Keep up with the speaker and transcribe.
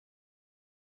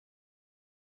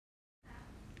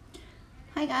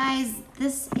Hi guys,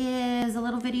 this is a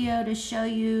little video to show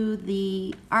you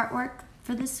the artwork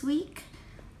for this week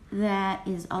that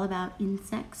is all about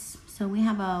insects. So we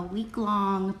have a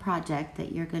week-long project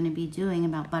that you're going to be doing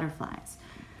about butterflies.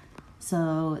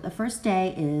 So the first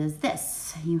day is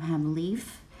this. You have a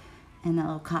leaf and that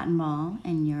little cotton ball,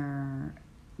 and you're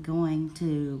going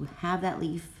to have that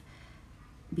leaf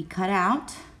be cut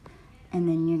out, and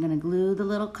then you're going to glue the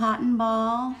little cotton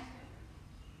ball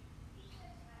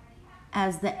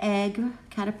as the egg,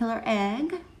 caterpillar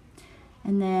egg.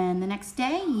 And then the next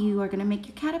day you are going to make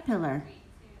your caterpillar.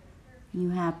 You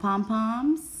have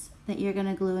pom-poms that you're going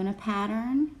to glue in a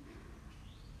pattern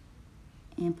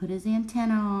and put his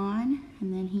antenna on,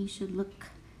 and then he should look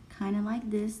kind of like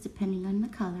this depending on the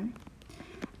color.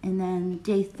 And then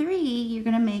day 3 you're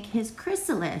going to make his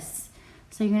chrysalis.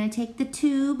 So you're going to take the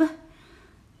tube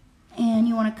and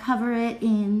you want to cover it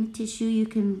in tissue. You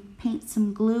can paint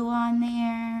some glue on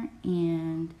there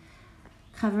and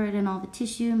cover it in all the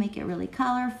tissue, make it really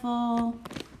colorful.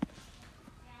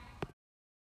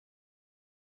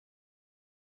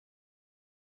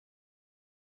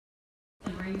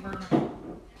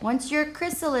 Once your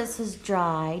chrysalis is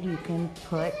dried, you can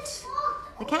put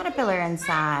the caterpillar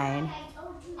inside.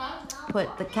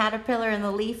 Put the caterpillar and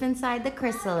the leaf inside the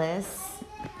chrysalis.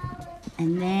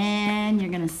 And then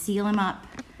you're gonna seal them up.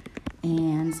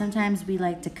 And sometimes we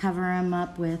like to cover them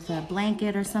up with a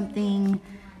blanket or something,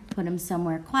 put them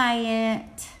somewhere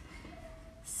quiet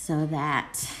so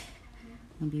that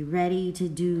we'll be ready to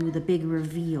do the big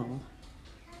reveal.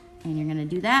 And you're gonna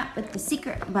do that with the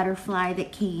secret butterfly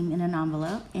that came in an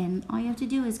envelope, and all you have to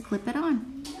do is clip it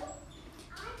on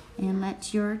and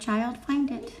let your child find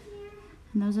it.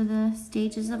 And those are the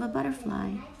stages of a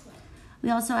butterfly. We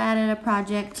also added a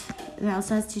project that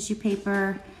also has tissue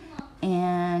paper,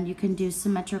 and you can do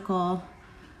symmetrical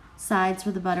sides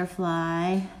for the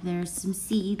butterfly. There's some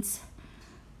seeds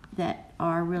that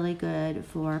are really good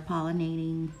for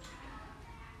pollinating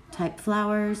type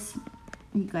flowers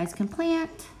you guys can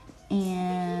plant.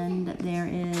 And there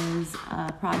is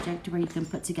a project where you can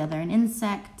put together an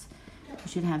insect. You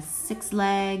should have 6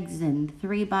 legs and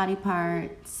 3 body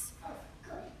parts.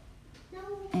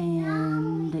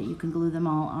 And you can glue them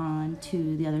all on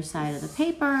to the other side of the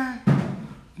paper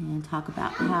and talk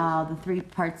about how the 3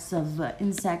 parts of the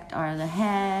insect are the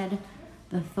head,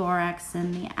 the thorax,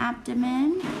 and the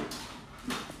abdomen.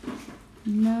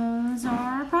 And those are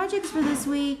our projects for this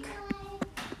week.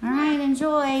 All right,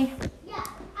 enjoy.